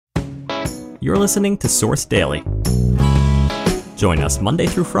You're listening to Source Daily. Join us Monday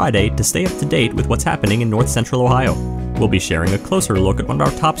through Friday to stay up to date with what's happening in North Central Ohio. We'll be sharing a closer look at one of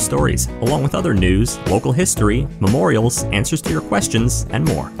our top stories, along with other news, local history, memorials, answers to your questions, and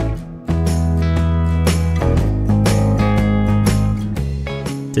more.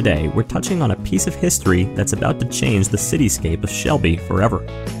 Today, we're touching on a piece of history that's about to change the cityscape of Shelby forever.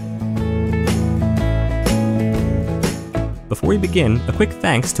 Before we begin, a quick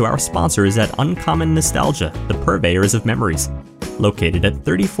thanks to our sponsors at Uncommon Nostalgia, the purveyors of memories. Located at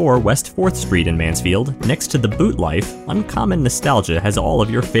 34 West 4th Street in Mansfield, next to the Boot Life, Uncommon Nostalgia has all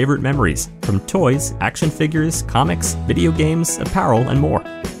of your favorite memories, from toys, action figures, comics, video games, apparel, and more.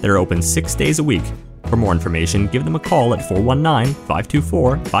 They're open 6 days a week. For more information, give them a call at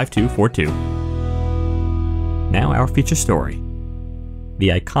 419-524-5242. Now our feature story. The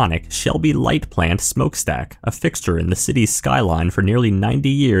iconic Shelby Light Plant smokestack, a fixture in the city's skyline for nearly 90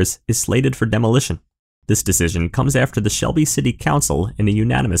 years, is slated for demolition. This decision comes after the Shelby City Council, in a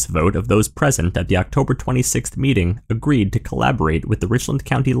unanimous vote of those present at the October 26th meeting, agreed to collaborate with the Richland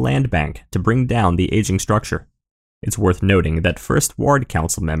County Land Bank to bring down the aging structure. It's worth noting that First Ward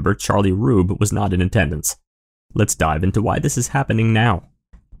Council member Charlie Rube was not in attendance. Let's dive into why this is happening now.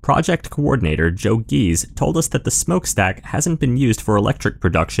 Project coordinator Joe Gies told us that the smokestack hasn't been used for electric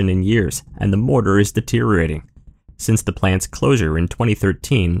production in years, and the mortar is deteriorating. Since the plant's closure in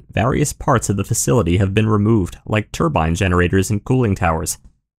 2013, various parts of the facility have been removed, like turbine generators and cooling towers.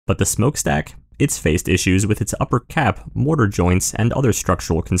 But the smokestack? It's faced issues with its upper cap, mortar joints, and other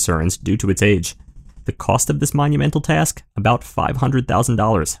structural concerns due to its age. The cost of this monumental task? About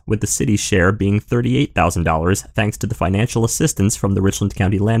 $500,000, with the city's share being $38,000 thanks to the financial assistance from the Richland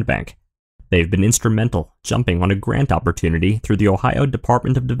County Land Bank. They've been instrumental, jumping on a grant opportunity through the Ohio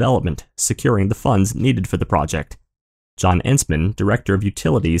Department of Development, securing the funds needed for the project. John Ensman, Director of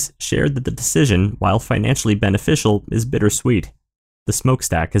Utilities, shared that the decision, while financially beneficial, is bittersweet. The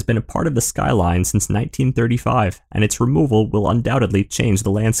smokestack has been a part of the skyline since 1935, and its removal will undoubtedly change the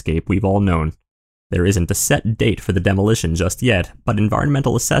landscape we've all known. There isn't a set date for the demolition just yet, but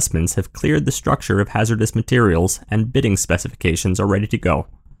environmental assessments have cleared the structure of hazardous materials and bidding specifications are ready to go.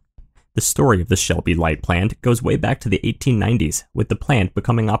 The story of the Shelby Light Plant goes way back to the 1890s, with the plant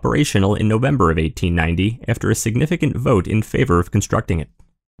becoming operational in November of 1890 after a significant vote in favor of constructing it.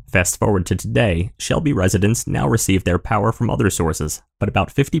 Fast forward to today, Shelby residents now receive their power from other sources, but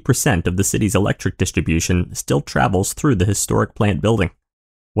about 50% of the city's electric distribution still travels through the historic plant building.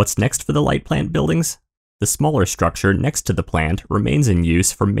 What's next for the light plant buildings? The smaller structure next to the plant remains in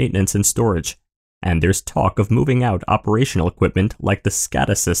use for maintenance and storage, and there's talk of moving out operational equipment like the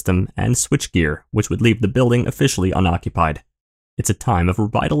SCADA system and switchgear, which would leave the building officially unoccupied. It's a time of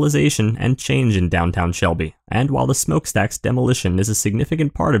revitalization and change in downtown Shelby, and while the smokestack's demolition is a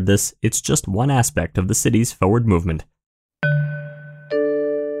significant part of this, it's just one aspect of the city's forward movement.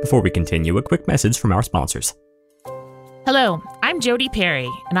 Before we continue, a quick message from our sponsors. Hello, I'm Jody Perry,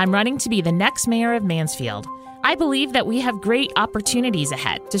 and I'm running to be the next mayor of Mansfield. I believe that we have great opportunities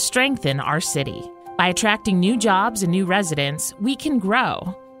ahead to strengthen our city. By attracting new jobs and new residents, we can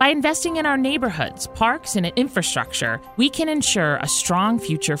grow. By investing in our neighborhoods, parks, and infrastructure, we can ensure a strong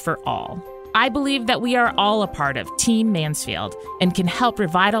future for all. I believe that we are all a part of Team Mansfield and can help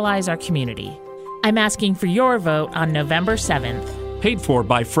revitalize our community. I'm asking for your vote on November 7th. Paid for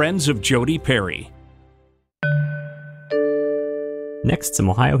by Friends of Jody Perry. Next, some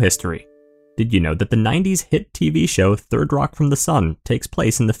Ohio history. Did you know that the 90s hit TV show Third Rock from the Sun takes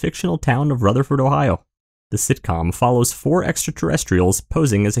place in the fictional town of Rutherford, Ohio? The sitcom follows 4 extraterrestrials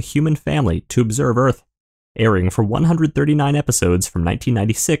posing as a human family to observe Earth. Airing for 139 episodes from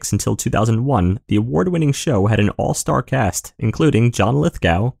 1996 until 2001, the award-winning show had an all-star cast, including John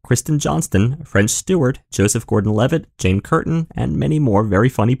Lithgow, Kristen Johnston, French Stewart, Joseph Gordon-Levitt, Jane Curtin, and many more very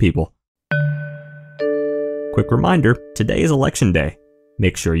funny people. Quick reminder, today is Election Day.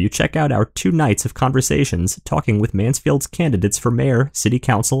 Make sure you check out our 2 nights of conversations talking with Mansfield's candidates for mayor, city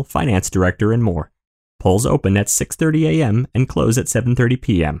council, finance director, and more. Polls open at 6:30 a.m. and close at 7:30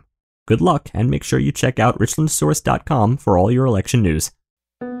 p.m. Good luck, and make sure you check out richlandsource.com for all your election news.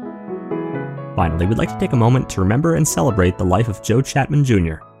 Finally, we'd like to take a moment to remember and celebrate the life of Joe Chatman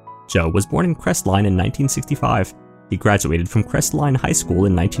Jr. Joe was born in Crestline in 1965. He graduated from Crestline High School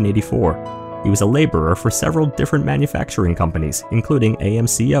in 1984. He was a laborer for several different manufacturing companies, including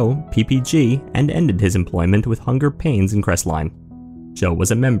AMCO, PPG, and ended his employment with Hunger Pains in Crestline. Joe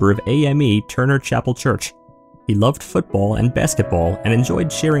was a member of AME Turner Chapel Church. He loved football and basketball and enjoyed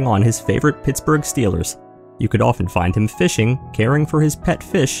cheering on his favorite Pittsburgh Steelers. You could often find him fishing, caring for his pet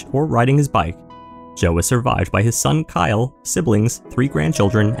fish, or riding his bike. Joe is survived by his son Kyle, siblings, 3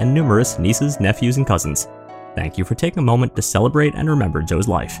 grandchildren, and numerous nieces, nephews, and cousins. Thank you for taking a moment to celebrate and remember Joe's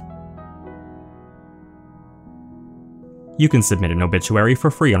life. You can submit an obituary for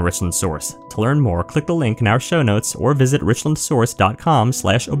free on Richland Source. To learn more, click the link in our show notes or visit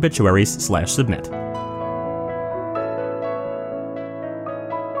richlandsource.com/obituaries/submit.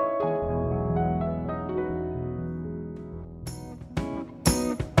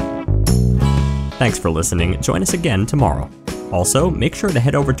 Thanks for listening. Join us again tomorrow. Also, make sure to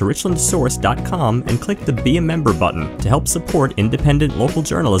head over to richlandsource.com and click the Be a Member button to help support independent local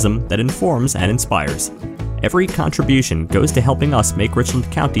journalism that informs and inspires. Every contribution goes to helping us make Richland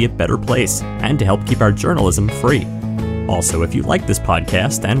County a better place and to help keep our journalism free. Also, if you like this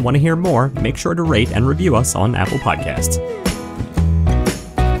podcast and want to hear more, make sure to rate and review us on Apple Podcasts.